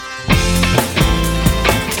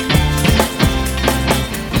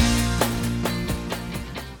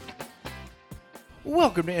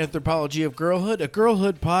Welcome to Anthropology of Girlhood, a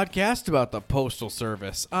girlhood podcast about the Postal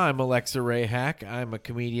Service. I'm Alexa Ray Hack. I'm a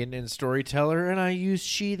comedian and storyteller, and I use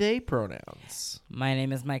she/they pronouns. My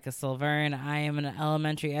name is Micah Silverne. I am an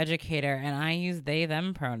elementary educator, and I use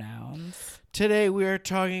they/them pronouns. Today we are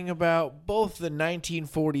talking about both the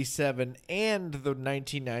 1947 and the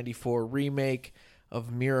 1994 remake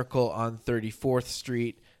of Miracle on 34th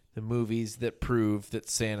Street, the movies that prove that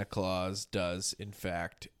Santa Claus does, in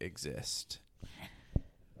fact, exist.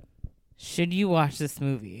 Should you watch this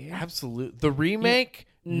movie? Absolutely. The remake?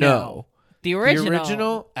 No. The original? The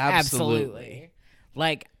original? Absolutely.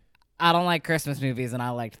 Like, I don't like Christmas movies, and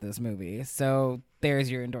I liked this movie. So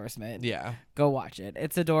there's your endorsement. Yeah. Go watch it.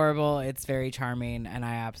 It's adorable. It's very charming, and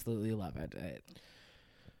I absolutely love it.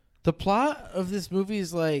 The plot of this movie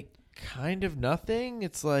is like kind of nothing.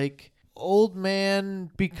 It's like old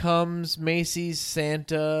man becomes Macy's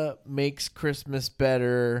Santa, makes Christmas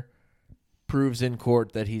better, proves in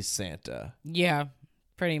court that he's Santa. Yeah,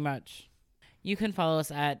 pretty much. You can follow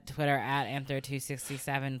us at Twitter at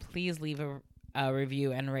Anther267. Please leave a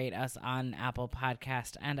review and rate us on Apple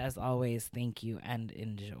Podcast. And as always, thank you and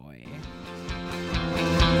enjoy.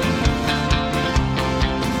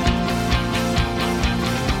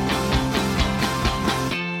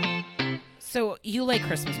 So you like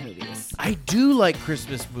Christmas movies? I do like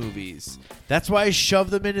Christmas movies. That's why I shove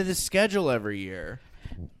them into the schedule every year.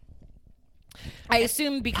 I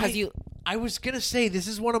assume because I was going to say, this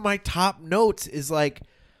is one of my top notes, is like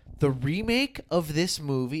the remake of this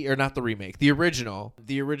movie, or not the remake, the original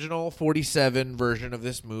 47 version of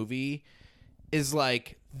this movie is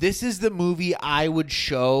like, this is the movie I would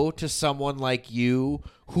show to someone like you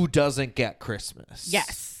who doesn't get Christmas.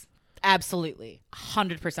 Yes, absolutely.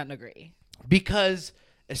 100% agree. Because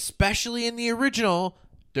especially in the original,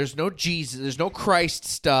 there's no Jesus, there's no Christ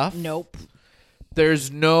stuff. Nope.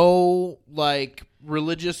 There's no, like,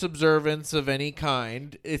 religious observance of any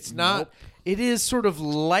kind. It's not. Nope. It is sort of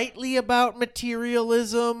lightly about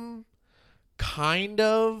materialism, kind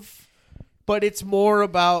of, but it's more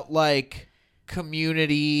about, like,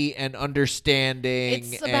 community and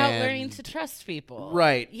understanding. It's about learning to trust people.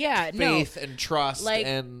 Right. Yeah, faith and trust, like,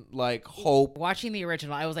 and, like, hope. Watching the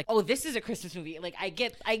original, I was like, oh, this is a Christmas movie. Like, I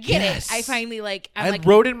get Yes. it. I finally, like, I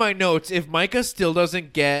wrote in my notes, if Micah still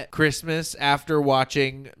doesn't get Christmas after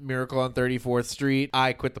watching Miracle on 34th Street,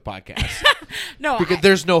 I quit the podcast. No, because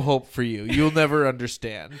there's no hope for you. You'll never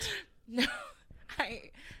understand. No,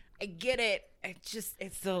 I get it.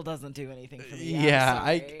 It still doesn't do anything for me. Yeah,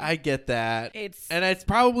 I get that. And it's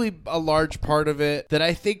probably a large part of it that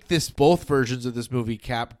I think both versions of this movie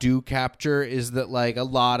do capture is that, like, a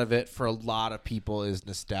lot of it for a lot of people is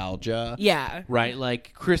nostalgia. Yeah. Right?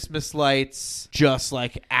 Like, Christmas lights just,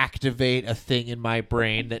 like, activate a thing in my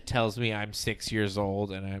brain that tells me I'm 6 years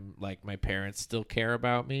old and I'm, like, my parents still care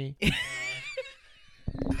about me.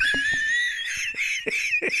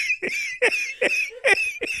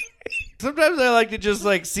 Sometimes I like to just,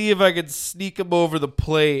 like, see if I can sneak them over the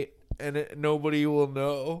plate and nobody will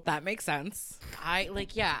know. That makes sense. I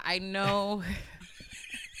know.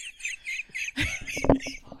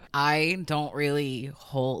 I don't really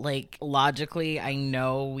logically, I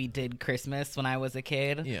know we did Christmas when I was a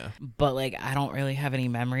kid. Yeah. But, like, I don't really have any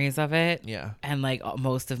memories of it. Yeah. And, like,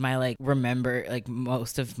 most of my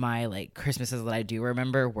Christmases that I do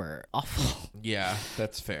remember were awful. Yeah,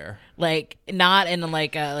 that's fair. Like, not in,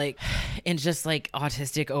 in just, like,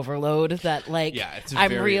 autistic overload that, like, yeah, it's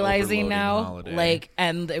I'm realizing now. Holiday. Like,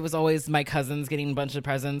 and it was always my cousins getting a bunch of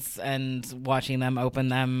presents and watching them open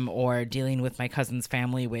them or dealing with my cousin's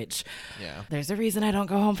family, which there's a reason I don't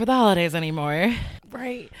go home for the holidays anymore.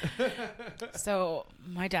 Right. So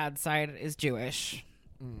my dad's side is Jewish.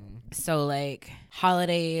 So, like,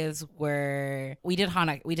 holidays were we did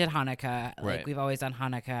Hanukkah. Like, right. We've always done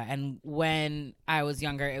Hanukkah. And when I was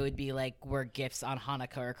younger, it would be like we're gifts on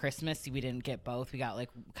Hanukkah or Christmas. We didn't get both. We got, like,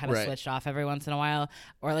 kind of switched off every once in a while,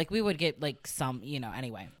 or, like, we would get, like, some,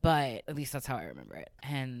 anyway. But at least that's how I remember it.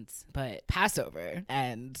 But Passover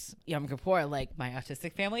and Yom Kippur, like, my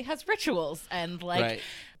autistic family has rituals, and, like,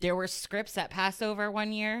 there were scripts at Passover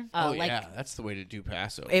one year. That's the way to do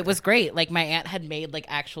Passover. It was great. Like, my aunt had made, like,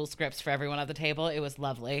 actual scripts for everyone at the table. It was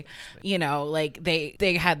lovely. Like,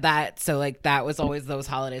 they had that. So, like, that was always, those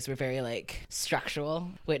holidays were very, like,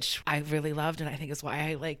 structural, which I really loved, and I think is why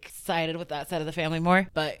I, like, sided with that side of the family more.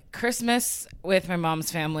 But Christmas with my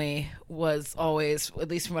mom's family was always, at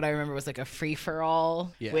least from what I remember, was, like, a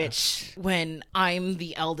free-for-all, which when I'm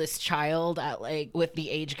the eldest child at, like, with the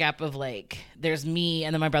age gap of, like, there's me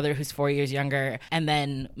and then my brother who's 4 years younger, and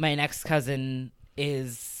then my next cousin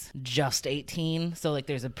is just 18, so like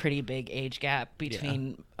there's a pretty big age gap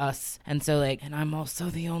between us, and so like, and I'm also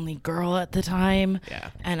the only girl at the time,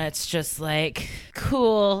 and it's just like,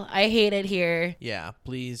 cool, I hate it here,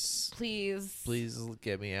 please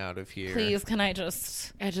get me out of here, please, can I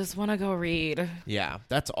just want to go read.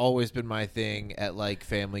 That's always been my thing at like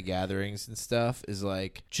family gatherings and stuff, is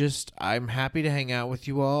like, just, I'm happy to hang out with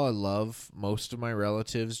you all. I love most of my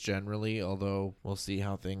relatives generally, although we'll see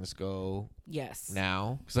how things go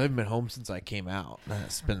now, because I haven't been home since I came out.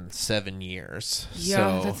 It's been 7 years.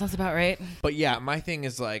 That sounds about right. But my thing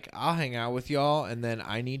is like, I'll hang out with y'all, and then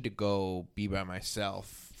I need to go be by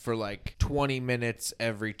myself for like 20 minutes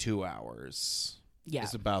every 2 hours.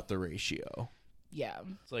 Is about the ratio.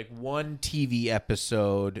 It's like one TV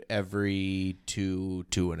episode every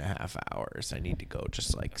 2.5 hours. I need to go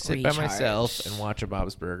just like sit by myself and watch a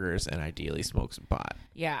Bob's Burgers and ideally smoke some pot.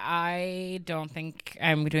 I don't think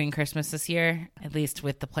I'm doing Christmas this year, at least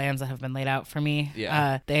with the plans that have been laid out for me.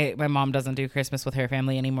 My mom doesn't do Christmas with her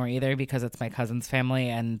family anymore either, because it's my cousin's family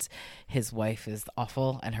and his wife is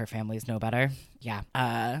awful and her family's no better.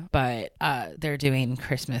 But they're doing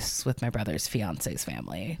Christmas with my brother's fiance's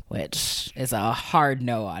family, which is a hard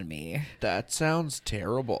no on me. That sounds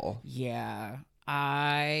terrible.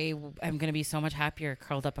 I am going to be so much happier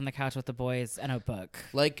curled up on the couch with the boys and a book.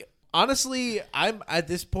 Like, honestly, I'm at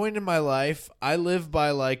this point in my life, I live by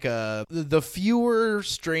like the fewer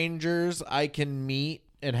strangers I can meet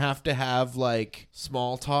and have to have like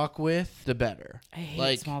small talk with, the better. I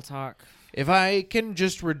hate small talk. If I can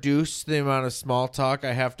just reduce the amount of small talk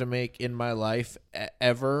I have to make in my life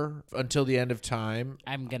ever until the end of time,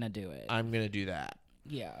 I'm going to do it. I'm going to do that.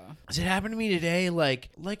 Does it happen to me today? Like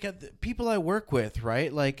the people I work with,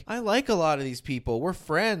 right? Like, I like a lot of these people. We're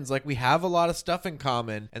friends. Like, we have a lot of stuff in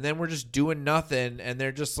common. And then we're just doing nothing. And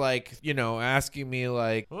they're just like, asking me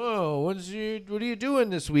like, oh, what are you doing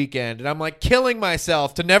this weekend? And I'm like, killing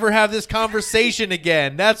myself to never have this conversation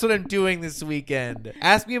again. That's what I'm doing this weekend.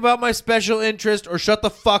 Ask me about my special interest or shut the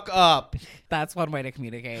fuck up. That's one way to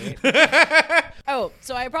communicate. Oh,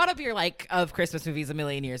 so I brought up your like of Christmas movies a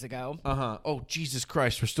million years ago. Oh, Jesus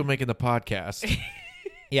Christ. We're still making the podcast.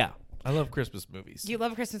 I love Christmas movies. You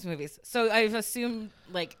love Christmas movies. So I assume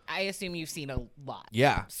you've seen a lot.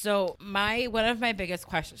 So one of my biggest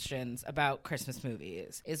questions about Christmas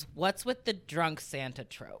movies is, what's with the drunk Santa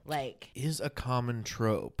trope? Like, is a common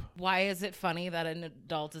trope. Why is it funny that an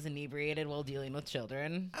adult is inebriated while dealing with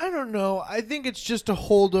children? I don't know. I think it's just a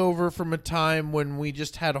holdover from a time when we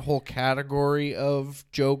just had a whole category of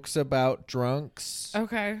jokes about drunks.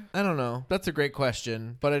 Okay. I don't know. That's a great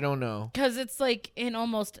question, but I don't know. Because it's like in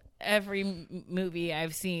almost every movie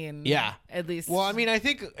I've seen. At least. Well, I mean, I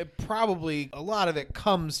think probably a lot of it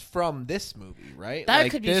comes from this movie, right?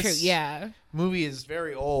 That could be true, movie is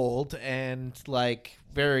very old and like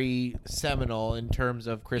very seminal in terms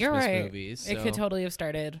of Christmas movies. So it could totally have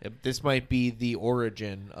started. This might be the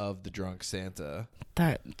origin of the drunk Santa.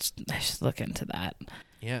 I should look into that.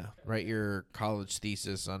 Write your college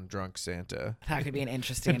thesis on drunk Santa. That could be an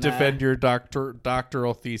interesting... Defend your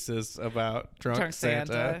doctoral thesis about drunk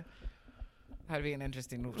Santa. That'd be an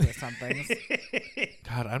interesting twist on things.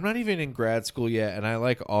 God, I'm not even in grad school yet, and I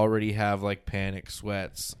like already have like panic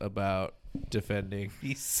sweats about defending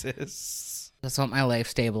thesis. Just want my life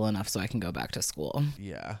stable enough so I can go back to school.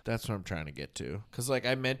 That's what I'm trying to get to. Because like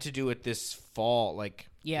I meant to do it this fall,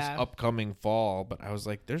 this upcoming fall, but I was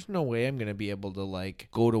like, there's no way I'm going to be able to like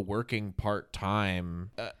go to working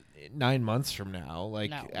part-time 9 months from now.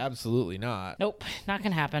 Like, no. Absolutely not. Nope, not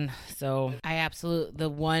going to happen. So the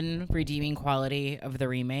one redeeming quality of the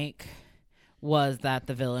remake was that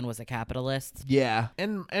the villain was a capitalist.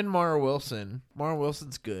 And Mara Wilson. Mara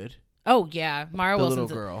Wilson's good. Oh, yeah. Mara Wilson's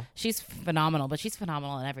little girl. She's phenomenal, but she's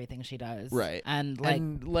phenomenal in everything she does. Right. And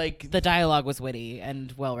the dialogue was witty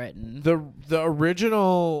and well written. The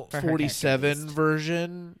original 47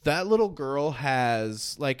 version, that little girl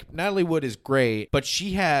has, like, Natalie Wood is great, but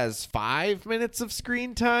she has 5 minutes of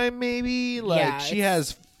screen time, maybe? She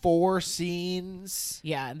has 4 scenes.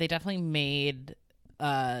 Yeah, they definitely made...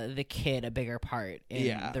 the kid a bigger part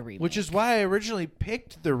in the remake. Which is why I originally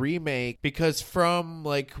picked the remake, because from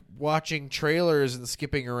like watching trailers and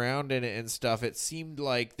skipping around in it and stuff, it seemed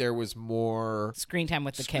like there was more screen time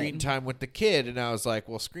with the kid. And I was like,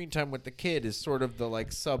 well, screen time with the kid is sort of the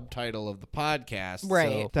like subtitle of the podcast.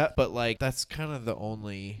 Right. So that's kind of the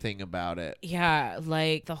only thing about it. Yeah.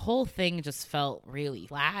 Like the whole thing just felt really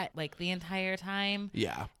flat like the entire time.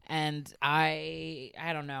 Yeah. And I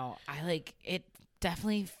don't know. I like it.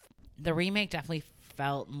 Definitely, the remake definitely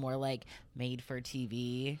felt more like made for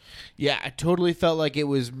TV. Yeah, I totally felt like it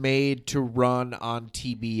was made to run on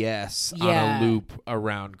TBS on Yeah. a loop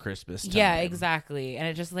around Christmas time. Yeah, exactly. And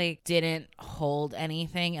it just like didn't hold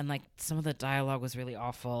anything, and like some of the dialogue was really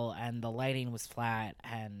awful, and the lighting was flat,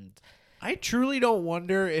 and I truly don't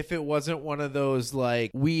wonder if it wasn't one of those,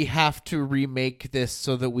 like, we have to remake this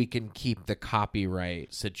so that we can keep the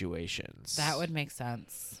copyright situations. that would make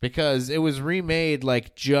sense. Because it was remade,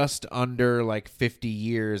 like, just under, like, 50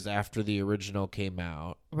 years after the original came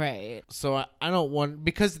out. Right. So I don't want...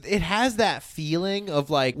 Because it has that feeling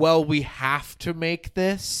of, like, well, we have to make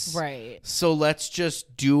this. Right. So let's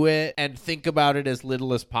just do it and think about it as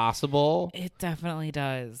little as possible. It definitely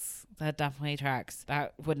does. That definitely tracks.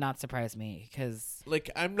 That would not surprise me because Like,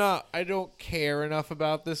 I don't care enough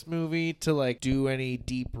about this movie to, like, do any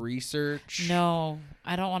deep research. no,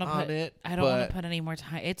 I don't want to On put it, I don't want but- to put any more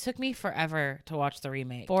time. It took me forever to watch the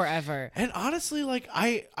remake. Forever. And honestly, like,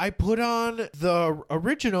 I put on the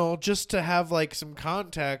original just to have, like, some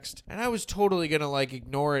context, and I was totally gonna, like,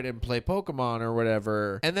 ignore it and play Pokemon or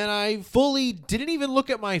whatever. And then I fully didn't even look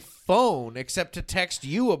at my phone except to text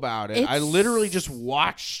you about it. I It's- literally just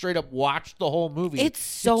straight up watched the whole movie. It's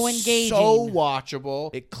so engaging. So watchable.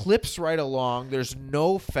 It clips right along. There's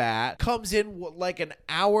no fat. Comes in like an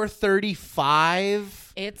hour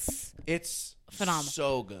 35. It's phenomenal.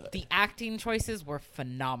 so good. The acting choices were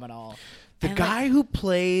phenomenal. The And, guy who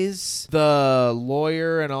plays the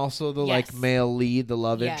lawyer and also the Yes. like male lead, the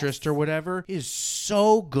love Yes. interest or whatever, is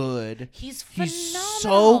so good. He's He's phenomenal.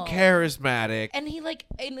 so charismatic. And he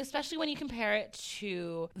and especially when you compare it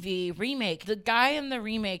to the remake, the guy in the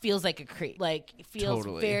remake feels like a creep. Like feels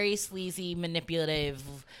Totally. very sleazy, manipulative.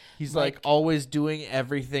 He's like always doing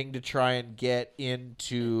everything to try and get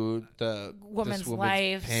into this Woman's woman's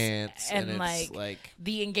life, pants, and it's like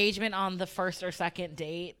the engagement on the first or second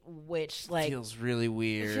date, which like feels really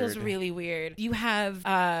weird. It feels really weird. You have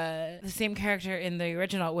the same character in the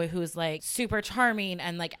original who's like super charming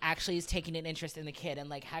and like actually is taking an interest in the kid and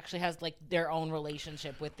like actually has like their own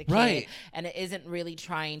relationship with the kid. Right. And it isn't really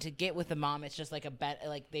trying to get with the mom. It's just like a bet,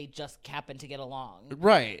 like they just happen to get along.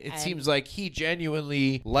 Right. It And- seems like he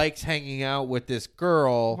genuinely likes hanging out with this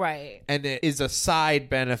girl. Right. And it is a side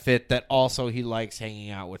benefit that also he likes hanging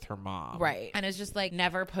out with her mom. Right. And it's just like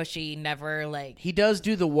never pushy, never like. He does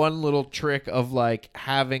do the one little trick of like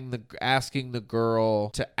asking the girl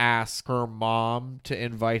to ask her mom to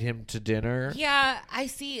invite him to dinner. Yeah, I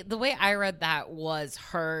see. The way I read that was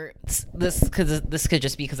her. This could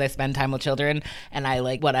just be because I spend time with children and I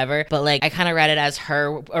like whatever. But like I kind of read it as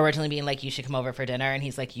her originally being like, "You should come over for dinner," and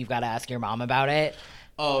he's like, "You've got to ask your mom about it."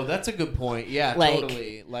 Oh, that's a good point. Yeah, Like-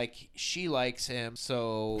 totally. Like she likes him,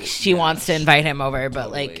 so She wants to invite him over,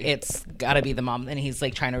 but like Totally. it's got to be the mom, and he's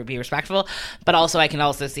like trying to be respectful. But also, I can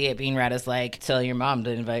also see it being read as like, "Tell your mom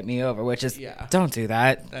to invite me over," which is Yeah. don't do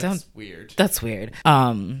that. That's Don't. weird. That's weird.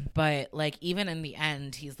 But like even in the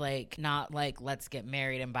end, he's like not like let's get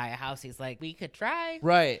married and buy a house. He's like we could try.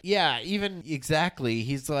 Right. Yeah, even exactly.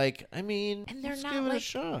 He's like, I mean, And they're let's not give it a like-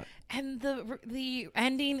 shot. And the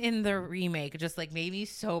ending in the remake just like made me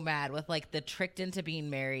so mad with like the tricked into being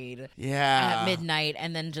married Yeah. at midnight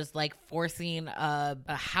and then just like forcing a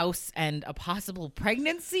house and a possible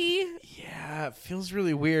pregnancy. Yeah, it feels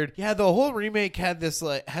really weird. Yeah, the whole remake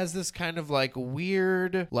has this kind of like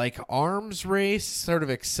weird like arms race sort of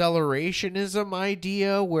accelerationism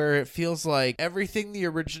idea where it feels like everything the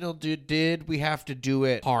original did, we have to do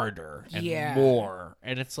it harder and Yeah. more.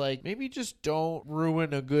 And it's like maybe just don't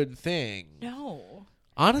ruin a good thing. No.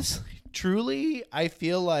 Honestly, truly, I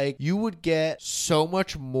feel like you would get so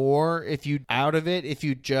much more if you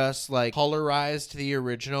just like colorized the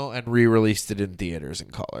original and re-released it in theaters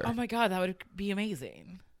in color. Oh my god, that would be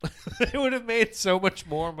amazing. It would have made so much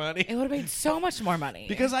more money. It would have made so much more money.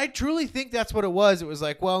 Because I truly think that's what it was. It was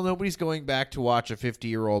like, well, nobody's going back to watch a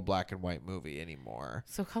 50-year-old black and white movie anymore.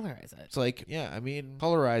 so colorize it. It's like, yeah, I mean,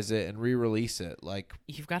 colorize it and re-release it. Like,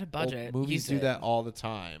 You've got a budget. movies Use do it. that all the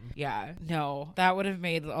time. Yeah, no, that would have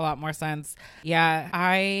made a lot more sense. Yeah,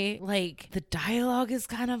 I like the dialogue is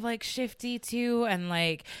kind of like shifty too, and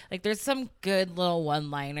like there's some good little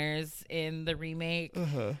one-liners in the remake,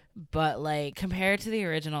 but like compared to the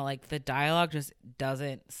original, like the dialogue just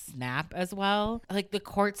doesn't snap as well. Like the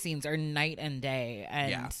court scenes are night and day, and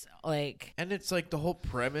Yeah. like And it's like the whole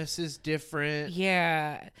premise is different.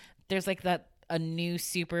 yeah, there's like a new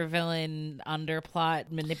supervillain underplot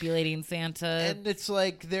manipulating Santa. And it's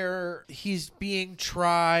like he's being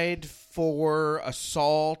tried for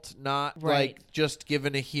assault, not Right. like just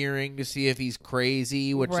given a hearing to see if he's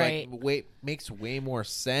crazy, which Right. makes way more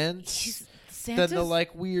sense. than the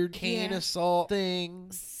like weird cane assault thing.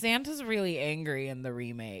 Santa's really angry in the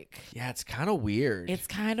remake. Yeah, it's kind of weird. It's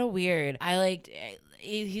kind of weird. I liked.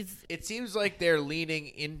 It seems like they're leaning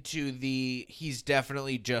into the he's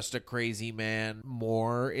definitely just a crazy man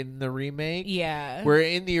more in the remake. Yeah. Where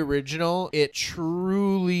in the original, it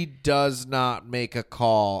truly does not make a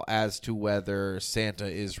call as to whether Santa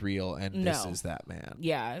is real and this is that man.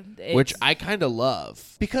 Yeah. Which I kind of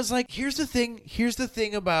love. Because, like, here's the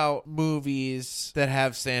thing about movies that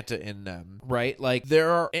have Santa in them, right? Like,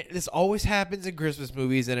 this always happens in Christmas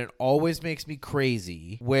movies, and it always makes me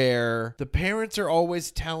crazy, where the parents are always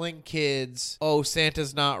telling kids, oh,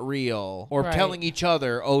 Santa's not real, or telling each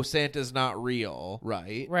other, oh, Santa's not real,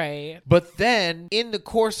 right? Right. But then, in the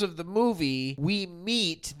course of the movie, we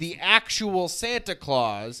meet the actual Santa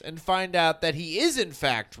Claus and find out that he is, in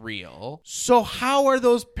fact, real. So how are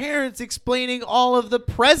those parents explaining all of the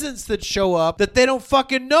presents that show up that they don't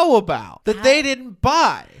fucking know about, that they didn't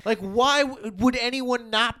buy? Like, why would anyone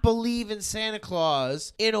not believe in Santa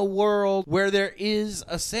Claus in a world where there is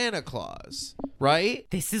a Santa Claus? Right?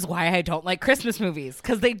 This is why I don't like Christmas movies,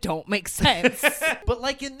 because they don't make sense. But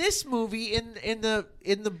like in this movie, in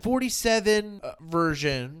the 47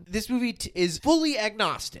 version, this movie is fully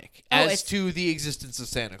agnostic as to the existence of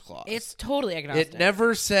Santa Claus. It's totally agnostic. It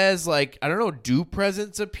never says, like, I don't know, do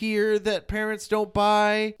presents appear that parents don't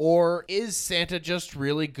buy? Or is Santa just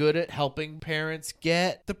really good at helping parents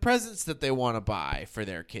get the presents that they want to buy for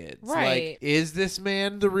their kids? Right. Like, is this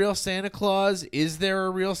man the real Santa Claus? Is there a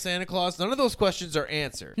real Santa Claus? None of those questions are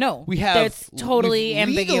answered. No. We have It's totally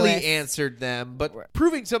ambiguous. legally answered them, but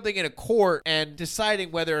proving something in a court and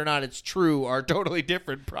deciding whether or not it's true are totally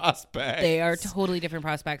different prospects. They are totally different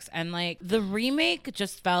prospects. And like the remake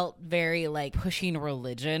just felt very like pushing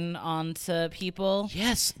religion onto people.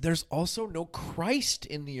 Yes, there's also no Christ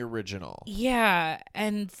in the original. Yeah,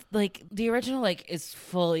 and like the original like is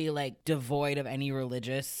fully like devoid of any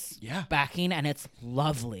religious backing, and it's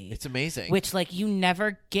lovely. It's amazing. Which like you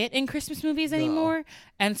never get in Christmas movies anymore.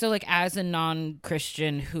 And so like as a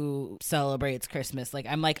non-Christian who celebrates Christmas, like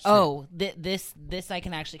I'm like, oh, this I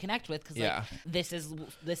can actually connect with, because like this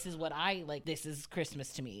is what I like. This is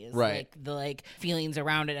Christmas to me. Is like the like feelings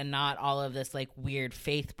around it, and not all of this like weird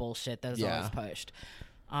faith bullshit that is always pushed.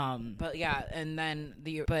 But yeah, and then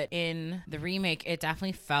but in the remake, it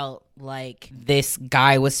definitely felt like this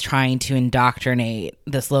guy was trying to indoctrinate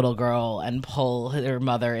this little girl and pull her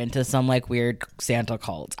mother into some like weird Santa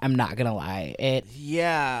cult. I'm not gonna lie. It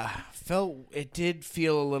did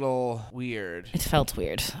feel a little weird. It felt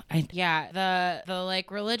weird. The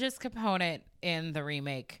like religious component in the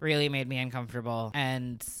remake really made me uncomfortable,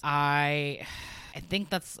 and I think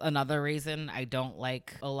that's another reason I don't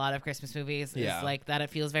like a lot of Christmas movies. Is like that it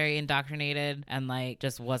feels very indoctrinated and like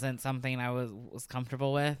just wasn't something I was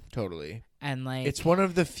comfortable with. Totally. And like it's one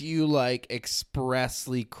of the few like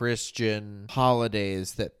expressly Christian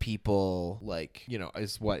holidays that people like, you know,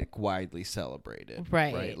 is what widely celebrated.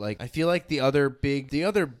 Right. Like I feel like the other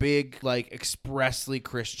big like expressly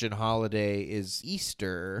Christian holiday is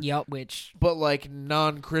Easter. Yep. But like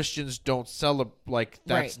non-Christians don't celebrate, like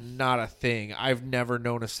that's not a thing. I've never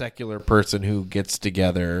known a secular person who gets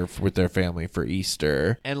together with their family for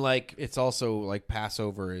Easter. And like it's also like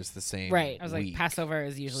Passover is the same. Right. I was week. Like Passover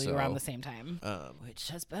is usually around the same time. Which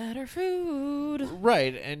has better food.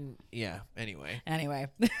 Right. And anyway,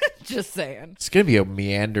 just saying. It's gonna be a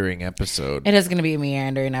meandering episode. It is gonna be a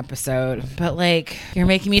meandering episode, but like you're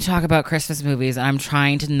making me talk about Christmas movies, and I'm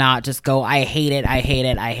trying to not just go, I hate it.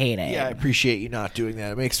 Yeah, I appreciate you not doing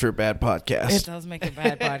that. It makes for a bad podcast. It does make a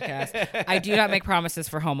bad podcast. I do not make promises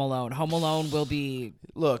for Home Alone. Home Alone will be...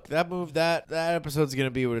 Look, that episode's gonna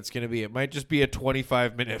be what it's gonna be. It might just be a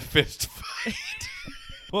 25-minute fist fight.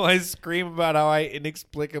 Well, I scream about how I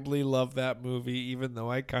inexplicably love that movie, even though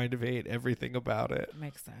I kind of hate everything about it.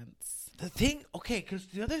 Makes sense. Because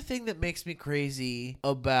the other thing that makes me crazy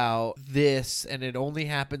about this, and it only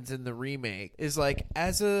happens in the remake, is like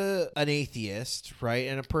as an atheist, right,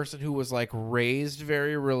 and a person who was like raised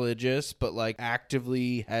very religious, but like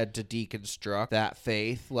actively had to deconstruct that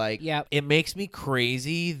faith, like it makes me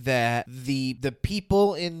crazy that the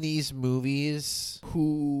people in these movies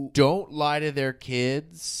who don't lie to their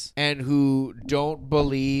kids and who don't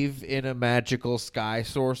believe in a magical sky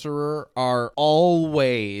sorcerer are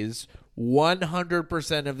always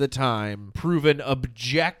 100% of the time proven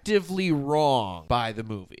objectively wrong by the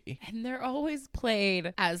movie. And they're always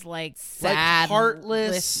played as like sad, Like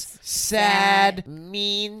heartless, sad,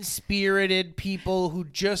 mean-spirited people who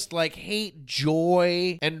just like hate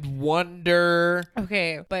joy and wonder.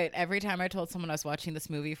 Okay, but every time I told someone I was watching this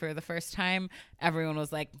movie for the first time, everyone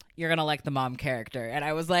was like, "You're gonna like the mom character," and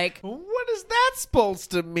I was like, What is that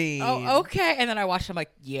supposed to mean? "Oh, okay." And then I watched. I'm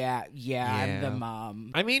like, "Yeah, I'm the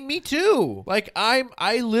mom." I mean, me too. Like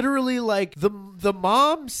I literally like the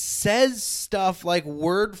mom says stuff like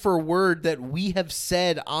word for word that we have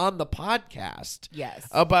said on the podcast. Yes.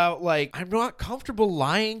 About like, I'm not comfortable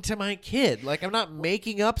lying to my kid. Like, I'm not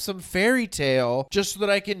making up some fairy tale just so that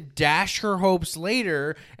I can dash her hopes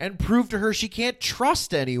later and prove to her she can't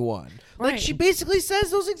trust anyone. Like, Right. she basically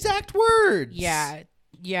says those exact words.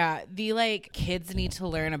 Yeah, the like kids need to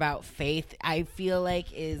learn about faith. I feel like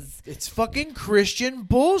is It's fucking Christian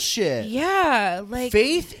bullshit. like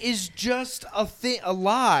Faith is just a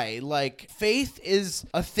lie. Like, faith is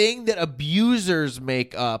a thing that abusers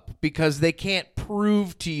make up because they can't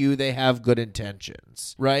prove to you they have good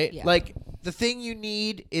intentions, right? Yeah. Like, the thing you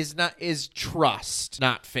need is trust,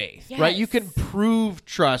 not faith, right? You Yes. can prove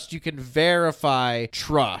trust, you can verify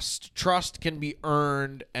trust. Trust can be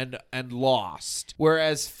earned and lost,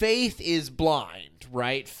 whereas faith is blind,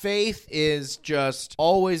 right? Faith is just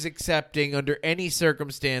always accepting under any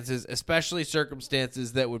circumstances, especially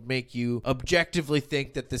circumstances that would make you objectively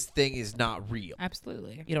think that this thing is not real.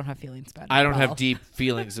 Absolutely. You don't have feelings about it. I don't at have all. deep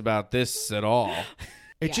feelings about this at all.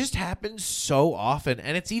 It Yeah. just happens so often.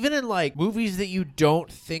 And it's even in like movies that you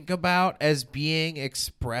don't think about as being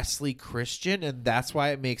expressly Christian. And that's why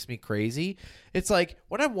it makes me crazy. It's like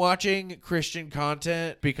when I'm watching Christian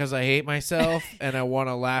content because I hate myself and I want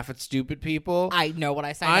to laugh at stupid people. I know what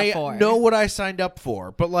I signed up for. I know what I signed up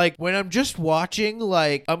for, but like when I'm just watching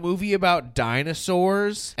like a movie about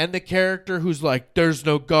dinosaurs and the character who's like, there's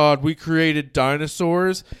no God, we created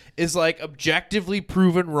dinosaurs, is like objectively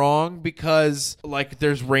proven wrong because like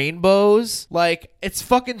there's rainbows, like it's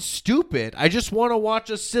fucking stupid. I just want to watch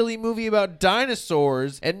a silly movie about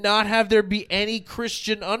dinosaurs and not have there be any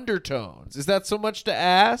Christian undertones. Is that so much to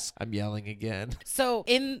ask? I'm yelling again. So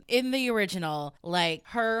in the original, like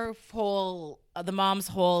her whole the mom's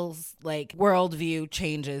whole like worldview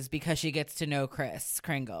changes because she gets to know Kris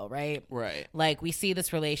Kringle, right? Right. Like we see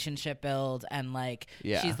this relationship build, and like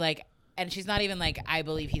she's like, and she's not even like, I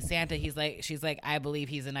believe he's Santa. She's like, I believe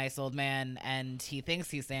he's a nice old man and he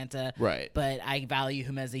thinks he's Santa. Right. But I value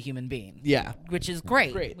him as a human being. Yeah. Which is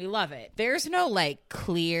great. Great. We love it. There's no like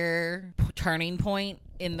clear turning point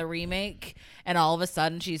in the remake, and all of a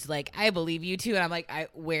sudden she's like, I believe you too. And I'm like,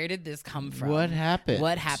 where did this come from? What happened?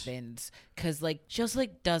 Because like she just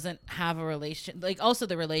like doesn't have a relation. Like also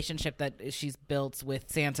the relationship that she's built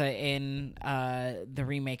with Santa in the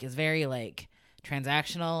remake is very like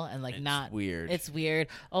transactional and like It's not weird. It's weird.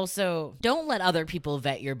 Also, don't let other people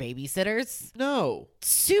vet your babysitters. No.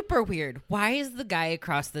 Super weird. Why is the guy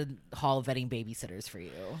across the hall vetting babysitters for you?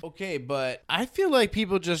 Okay, but I feel like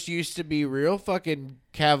people just used to be real fucking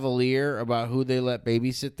cavalier about who they let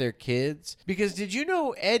babysit their kids. Because did you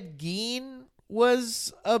know Ed Gein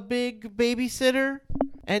was a big babysitter?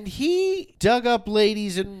 And he dug up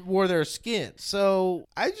ladies and wore their skin. So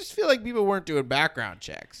I just feel like people weren't doing background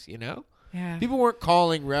checks, you know? Yeah. People weren't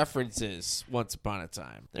calling references once upon a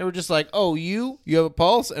time. They were just like, oh, you have a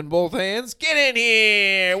pulse and both hands? Get in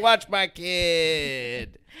here. Watch my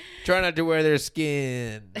kid. Try not to wear their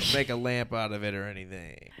skin. Make a lamp out of it or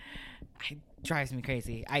anything. It drives me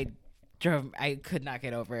crazy. I could not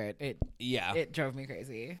get over it. It drove me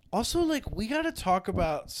crazy. Also, like, we got to talk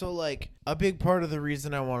about, so, like, a big part of the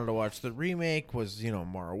reason I wanted to watch the remake was, you know,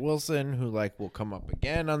 Mara Wilson, who, like, will come up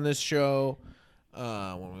again on this show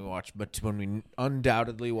when we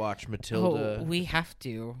undoubtedly watch Matilda. Oh, we have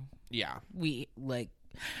to. Yeah. We, like,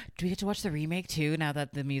 do we get to watch the remake, too, now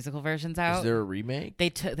that the musical version's out? Is there a remake?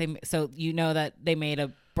 So you know that they made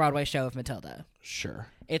a Broadway show of Matilda. Sure.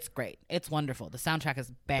 It's great. It's wonderful. The soundtrack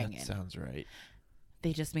is banging. That sounds right.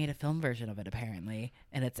 They just made a film version of it apparently,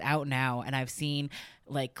 and it's out now, and I've seen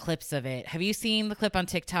like clips of it. Have you seen the clip on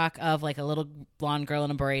TikTok of like a little blonde girl in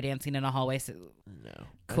a beret dancing in a hallway? No.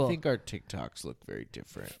 Cool. I think our TikToks look very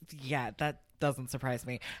different. Yeah, that doesn't surprise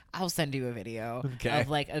me. I'll send you a video Okay. of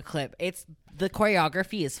like a clip. The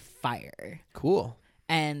choreography is fire. Cool.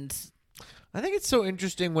 And I think it's so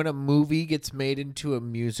interesting when a movie gets made into a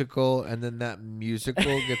musical and then that musical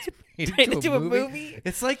gets made into a movie.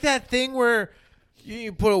 It's like that thing where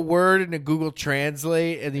you put a word into Google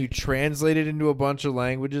Translate and you translate it into a bunch of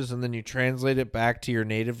languages and then you translate it back to your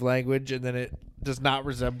native language and then it does not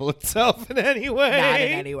resemble itself in any way. Not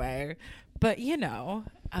in any way. But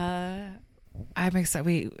I'm excited.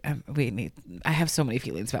 We need. I have so many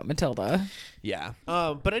feelings about Matilda. Yeah.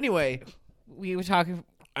 But anyway, We were talking.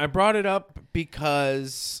 I brought it up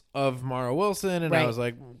because of Mara Wilson, and I Right. was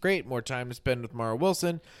like, great, more time to spend with Mara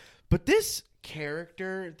Wilson. But this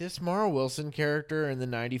Mara Wilson character in the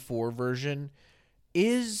 94 version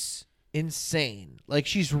is insane. Like,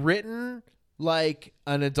 she's written like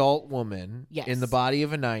an adult woman Yes. in the body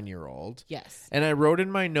of a 9-year-old. Yes. And I wrote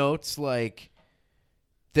in my notes, like,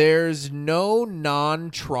 there's no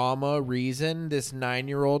non-trauma reason this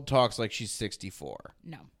 9-year-old talks like she's 64.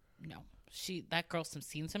 No. That girl's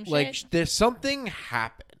seen some shit. Like, there's something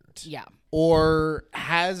happened. Yeah. Or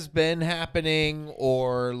has been happening,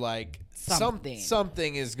 or like Something.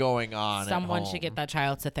 something is going on. Someone at should home. get that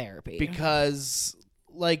child to therapy. Because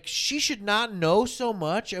like she should not know so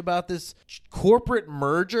much about this corporate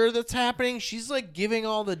merger that's happening. She's like giving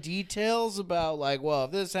all the details about like, well,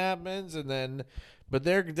 if this happens and then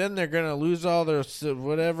they're gonna lose all their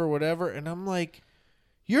whatever. And I'm like,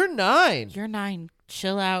 you're 9. You're 9.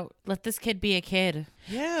 Chill out. Let this kid be a kid.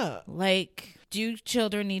 Yeah. Like, do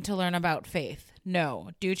children need to learn about faith?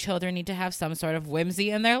 No. Do children need to have some sort of whimsy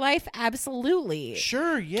in their life? Absolutely.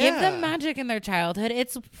 Sure, yeah. Give them magic in their childhood.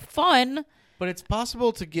 It's fun. But it's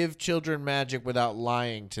possible to give children magic without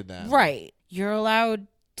lying to them. Right. You're allowed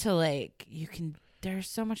to, like, there's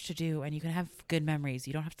so much to do and you can have good memories.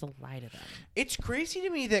 You don't have to lie to them. It's crazy to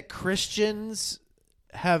me that Christians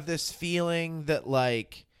have this feeling that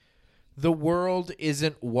like the world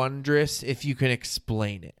isn't wondrous if you can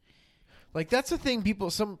explain it. Like, that's the thing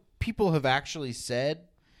some people have actually said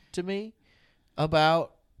to me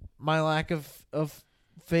about my lack of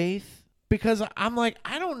faith, because I'm like,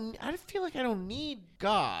 I feel like I don't need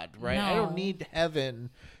God, right? I don't No. need heaven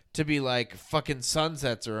to be like, fucking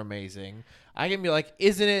sunsets are amazing. I can be like,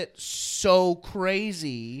 isn't it so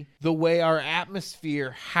crazy the way our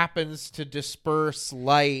atmosphere happens to disperse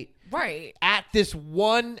light Right. at this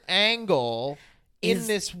one angle in Is-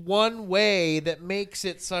 this one way that makes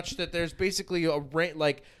it such that there's basically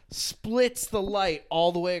like splits the light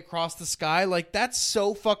all the way across the sky? Like, that's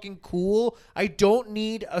so fucking cool. I don't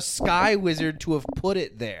need a sky wizard to have put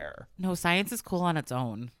it there. No, science is cool on its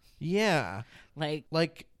own. Yeah. Like,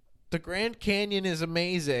 The Grand Canyon is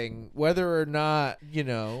amazing, whether or not,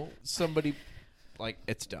 somebody, like,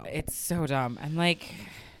 it's dumb. it's so dumb. I'm like,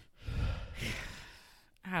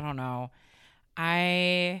 I don't know.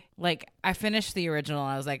 I finished the original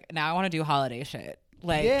and I was like, now I want to do holiday shit.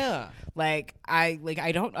 Like, yeah.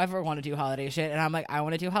 I don't ever want to do holiday shit. And I'm like, I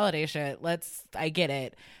want to do holiday shit. I get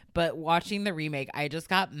it. But watching the remake, I just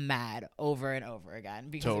got mad over and over again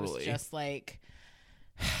because it Totally. was just like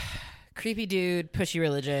creepy dude, pushy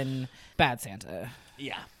religion, bad Santa.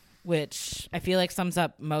 Yeah. Which I feel like sums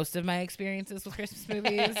up most of my experiences with Christmas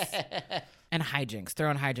movies. And hijinks. Throw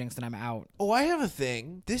in hijinks and I'm out. Oh, I have a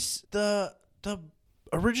thing. The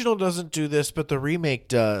original doesn't do this, but the remake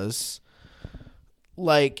does.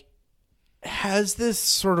 Like, has this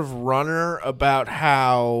sort of runner about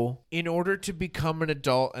how in order to become an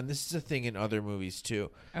adult, and this is a thing in other movies too,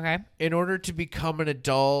 Okay. in order to become an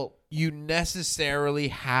adult, you necessarily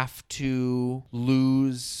have to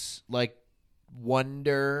lose like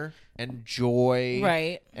wonder and joy,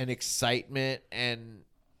 Right. and excitement and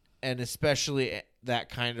especially that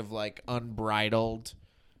kind of like unbridled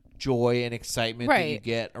joy and excitement that you Right.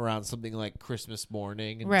 get around something like Christmas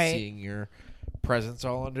morning and Right. seeing your presents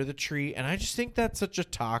all under the tree. And I just think that's such a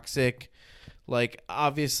toxic, like,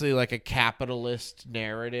 obviously like a capitalist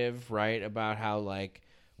narrative, right? About how like,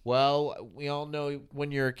 well, we all know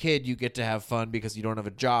when you're a kid you get to have fun because you don't have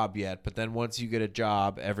a job yet, but then once you get a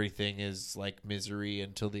job everything is like misery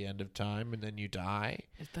until the end of time and then you die.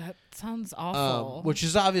 That sounds awful. Which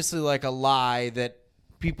is obviously like a lie that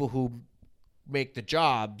people who make the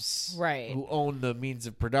jobs, Right. who own the means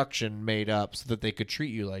of production, made up so that they could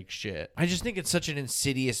treat you like shit. I just think it's such an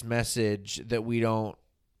insidious message that we don't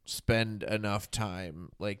spend enough time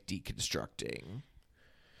like deconstructing.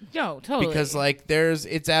 No, totally. Because like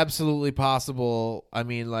it's absolutely possible. I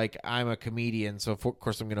mean, like, I'm a comedian, so of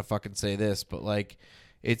course I'm gonna fucking say this, but like,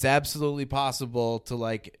 it's absolutely possible to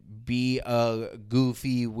like be a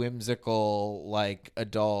goofy, whimsical like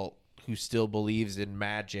adult who still believes in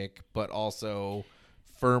magic, but also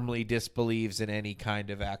firmly disbelieves in any kind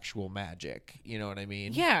of actual magic. You know what I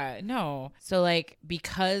mean? Yeah, no. So like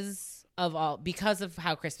because of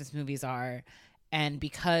how Christmas movies are and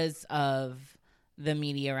because of the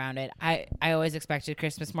media around it. I always expected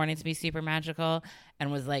Christmas morning to be super magical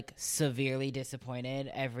and was like severely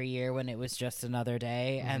disappointed every year when it was just another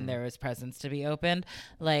day and there was presents to be opened.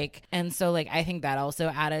 Like, and so like I think that also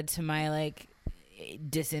added to my like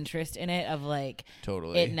disinterest in it of like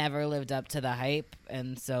Totally. it never lived up to the hype,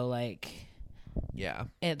 and so like Yeah.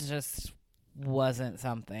 it just wasn't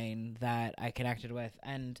something that I connected with.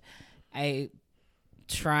 And I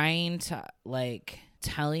trying to like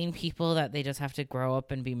telling people that they just have to grow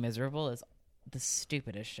up and be miserable is the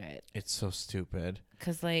stupidest shit. It's so stupid.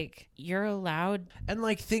 Because like you're allowed. And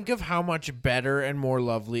like think of how much better and more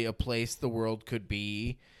lovely a place the world could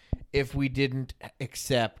be if we didn't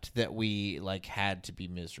accept that we like had to be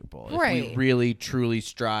miserable. If Right. we really truly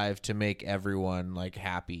strive to make everyone like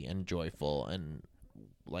happy and joyful and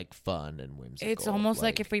like fun and whimsical. It's almost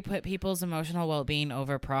like if we put people's emotional well-being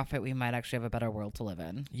over profit, we might actually have a better world to live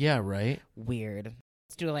in. Yeah, right? Weird.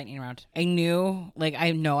 Let's do a lightning round. I know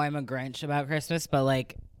I'm a Grinch about Christmas, but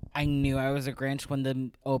like I knew I was a Grinch when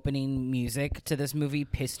the opening music to this movie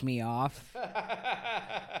pissed me off.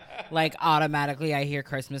 Like automatically I hear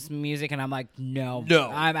Christmas music and I'm like, no,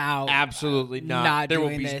 I'm out. Absolutely not. Not there will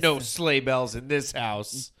doing be this. no sleigh bells in this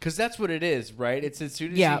house. Because that's what it is, right? It's as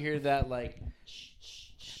soon as Yeah. you hear that, like,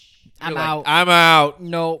 I'm you're like, out. I'm out.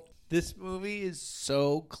 Nope. This movie is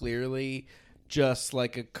so clearly just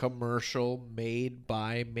like a commercial made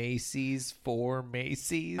by Macy's for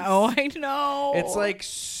Macy's. Oh, I know. It's like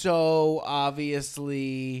so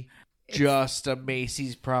obviously just a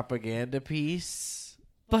Macy's propaganda piece.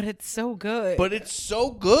 but it's so good. But it's so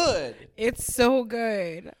good. It's so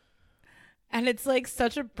good. And it's like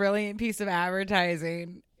such a brilliant piece of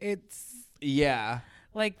advertising. It's Yeah.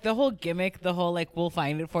 like the whole gimmick, the whole like we'll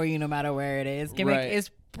find it for you no matter where it is gimmick Right. is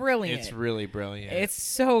brilliant. It's really brilliant. It's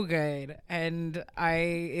so good. And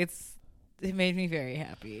it made me very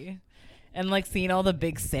happy. And like seeing all the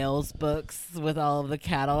big sales books with all of the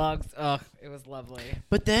catalogs. Ugh, it was lovely.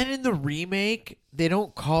 But then in the remake, they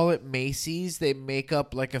don't call it Macy's. They make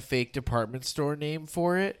up like a fake department store name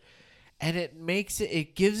for it. And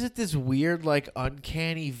it gives it this weird, like,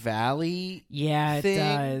 uncanny valley Yeah, thing it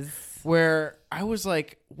does. where I was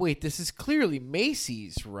like, wait, this is clearly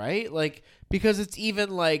Macy's, right? Like, because it's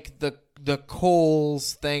even like the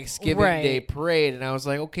Kohl's Thanksgiving Right. Day parade. And I was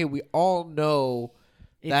like, okay, we all know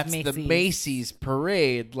It's that's the Macy's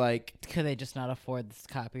parade. Like, Could they just not afford this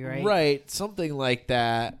copyright? right, something like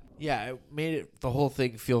that. Yeah, it made the whole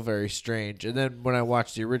thing feel very strange. And then when I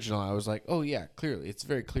watched the original, I was like, oh, yeah, clearly. It's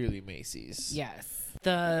very clearly Macy's. Yes.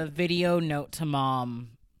 The video note to mom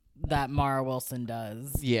that Mara Wilson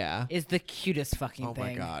does Yeah. is the cutest fucking Oh, thing.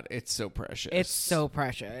 my God. It's so precious. It's so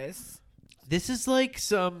precious. This is like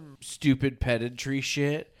some stupid pedantry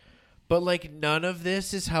shit. But, like, none of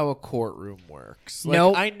this is how a courtroom works. Like,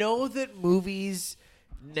 Nope. I know that movies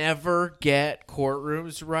never get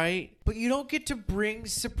courtrooms right, but you don't get to bring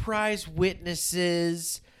surprise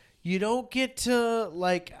witnesses. You don't get to,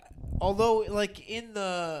 like, although, like, in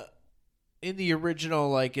the original,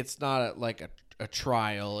 like, it's not a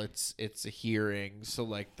trial. It's a hearing. So,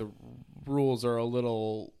 like, the rules are a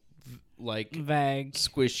little, like, Vague.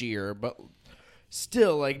 squishier, but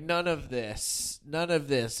still, like, none of this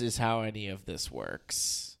is how any of this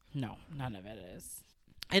works. No, none of it is.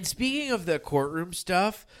 And speaking of the courtroom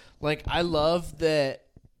stuff, like, I love that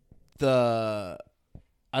the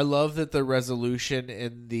resolution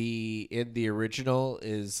in the original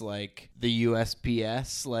is like the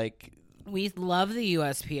USPS, like, We love the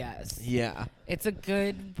USPS. yeah. It's a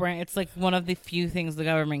good brand. It's like one of the few things the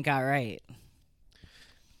government got right.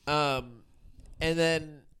 And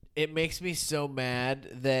then it makes me so mad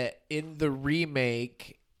that in the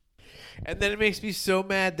remake,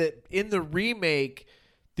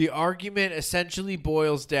 the argument essentially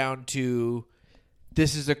boils down to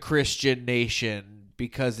this is a Christian nation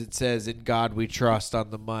because it says in God we trust on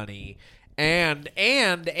the money. And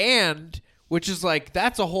which is like,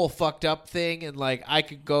 that's a whole fucked up thing. And like, I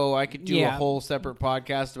could do a whole separate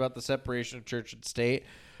podcast about the separation of church and state.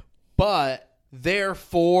 But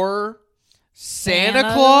therefore,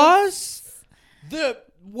 Santa Claus?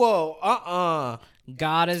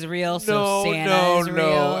 God is real, so Santa is real.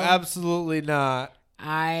 No, absolutely not.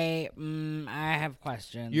 I have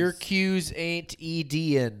questions. Your cues ain't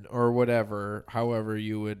Edian or whatever, however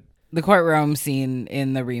you would. The courtroom scene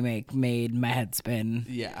in the remake made my head spin.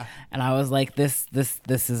 Yeah. And I was like, this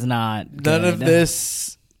is not None good. of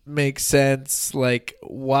this make sense. Like,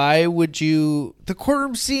 why would you? The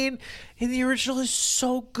courtroom scene in the original is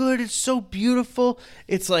so good. It's so beautiful.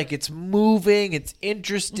 It's like it's moving. It's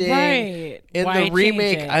interesting. Right. In Why the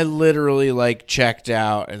remake, change it? I literally like checked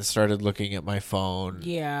out and started looking at my phone.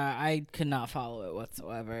 Yeah, I could not follow it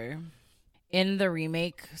whatsoever. In the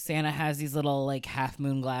remake, Santa has these little like half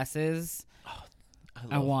moon glasses.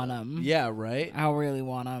 I want them. Yeah, right. I really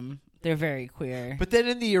want them. They're very queer. But then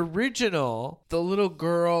in the original, the little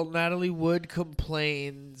girl Natalie Wood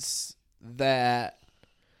complains that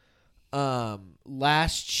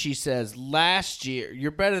she says last year you're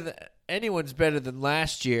better than anyone's better than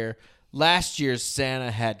last year. Last year's Santa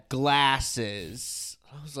had glasses.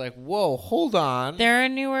 I was like, whoa, hold on. They're a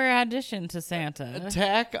newer addition to Santa.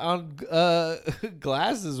 Attack on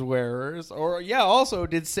glasses wearers, or also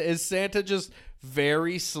is Santa just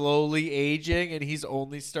very slowly aging and he's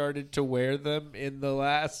only started to wear them in the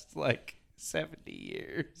last like 70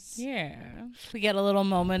 years? Yeah. We get a little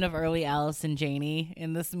moment of early Allison Janney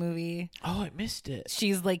in this movie. Oh, I missed it.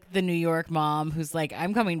 She's like the New York mom who's like,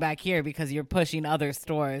 I'm coming back here because you're pushing other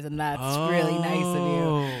stores, and that's really nice of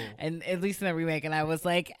you. And at least in the remake, and I was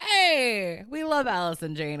like, hey, we love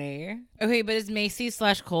Allison Janney. Okay, but is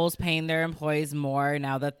Macy's/Kohl's paying their employees more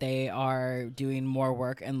now that they are doing more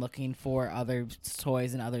work and looking for other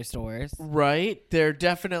toys in other stores? Right? They're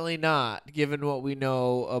definitely not, given what we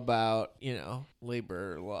know about,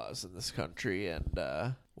 labor laws in this country and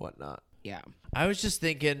whatnot. Yeah. I was just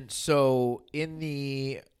thinking, so in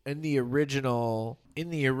the original,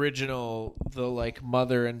 the like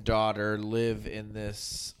mother and daughter live in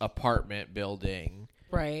this apartment building.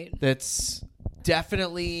 Right. That's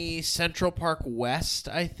definitely Central Park West,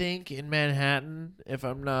 I think, in Manhattan, if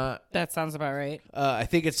I'm not. That sounds about right. I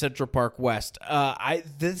think it's Central Park West. I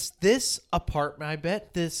bet this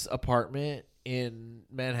apartment in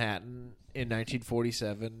Manhattan in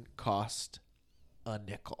 1947 cost a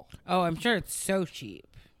nickel. Oh, I'm sure it's so cheap.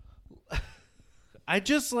 I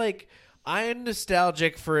am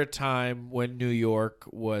nostalgic for a time when New York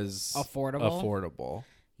was affordable.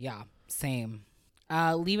 Yeah, same.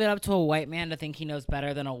 Leave it up to a white man to think he knows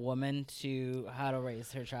better than a woman to how to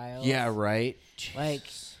raise her child. Yeah, right. Like,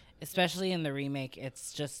 especially in the remake,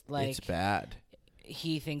 it's just like it's bad.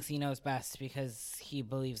 He thinks he knows best because he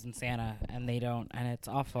believes in Santa and they don't, and it's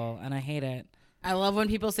awful, and I hate it. I love when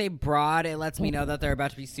people say broad. It lets me know that they're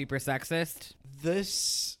about to be super sexist.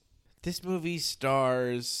 This movie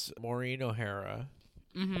stars Maureen O'Hara.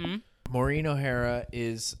 Mm-hmm. Maureen O'Hara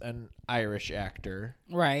is an Irish actor.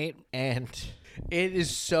 Right. And it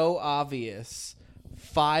is so obvious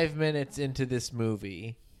 5 minutes into this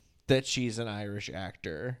movie that she's an Irish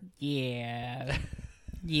actor. Yeah.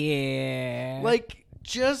 Yeah. Like,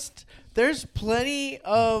 just, there's plenty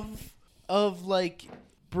of like,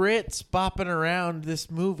 Brits bopping around this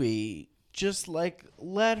movie. Just, like,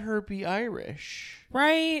 let her be Irish.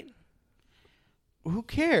 Right. Who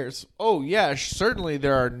cares? Oh, yeah, certainly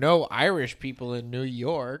there are no Irish people in New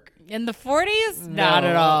York. In the 40s? No, Not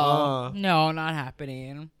at all. No, not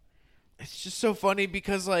happening. It's just so funny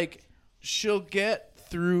because, like, she'll get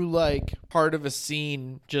through, like, part of a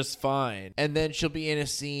scene just fine. And then she'll be in a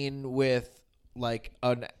scene with, like,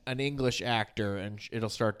 an English actor and it'll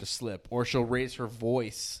start to slip. Or she'll raise her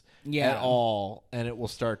voice at all and it will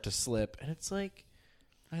start to slip. And it's like,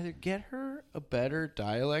 either get her a better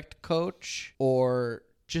dialect coach or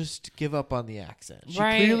just give up on the accent. She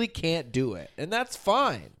clearly can't do it. And that's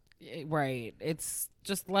fine. Right. It's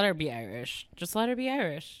just let her be Irish. Just let her be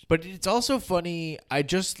Irish. But it's also funny. I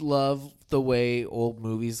just love the way old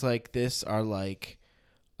movies like this are like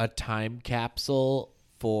a time capsule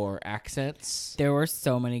for accents. There were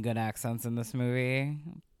so many good accents in this movie.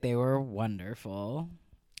 They were wonderful.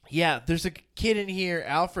 Yeah, there's a kid in here,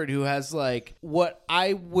 Alfred, who has like what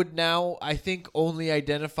I would now, I think, only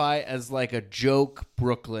identify as like a joke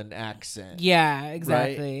Brooklyn accent. Yeah,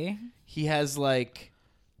 exactly. Right? He has like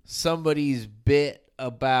somebody's bit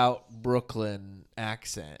about Brooklyn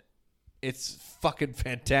accent. It's fucking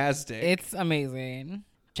fantastic. It's amazing.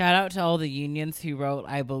 Shout out to all the unions who wrote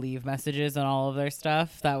I believe messages on all of their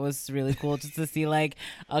stuff. That was really cool just to see like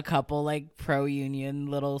a couple like pro-union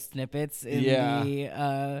little snippets in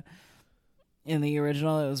the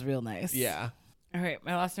original. It was real nice. Yeah. All right,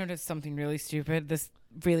 my last note is something really stupid. This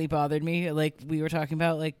really bothered me. Like we were talking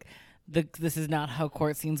about like this is not how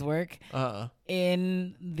court scenes work.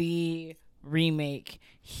 In the remake,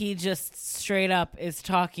 he just straight up is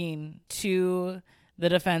talking to the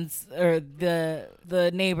defense, or the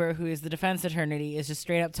neighbor who is the defense attorney is just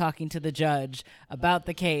straight up talking to the judge about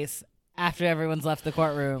the case after everyone's left the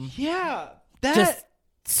courtroom. Yeah. Just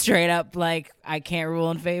straight up like, I can't rule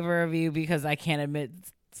in favor of you because I can't admit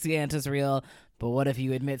Santa's real, but what if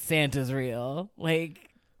you admit Santa's real? Like,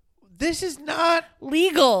 This is not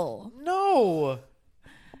legal. no.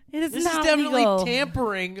 It is This not is definitely legal.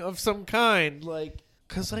 tampering of some kind. Like,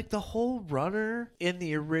 because, like, the whole runner in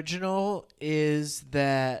the original is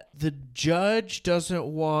that the judge doesn't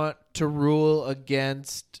want to rule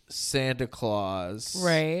against Santa Claus.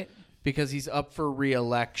 Right. Because he's up for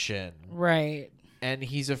re-election. Right. And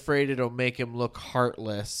he's afraid it'll make him look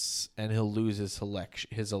heartless and he'll lose his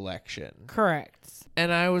election. Correct.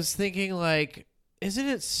 And I was thinking, like, isn't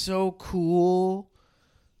it so cool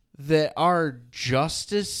that our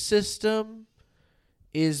justice system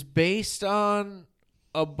is based on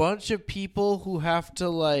a bunch of people who have to,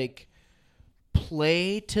 like,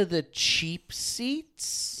 play to the cheap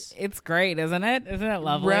seats? It's great, isn't it? Isn't it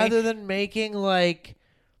lovely? Rather than making, like,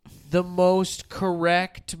 the most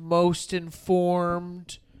correct, most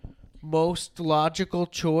informed, most logical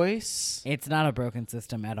choice. It's not a broken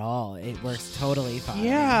system at all. It works totally fine.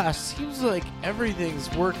 Yeah, seems like everything's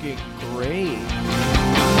working great.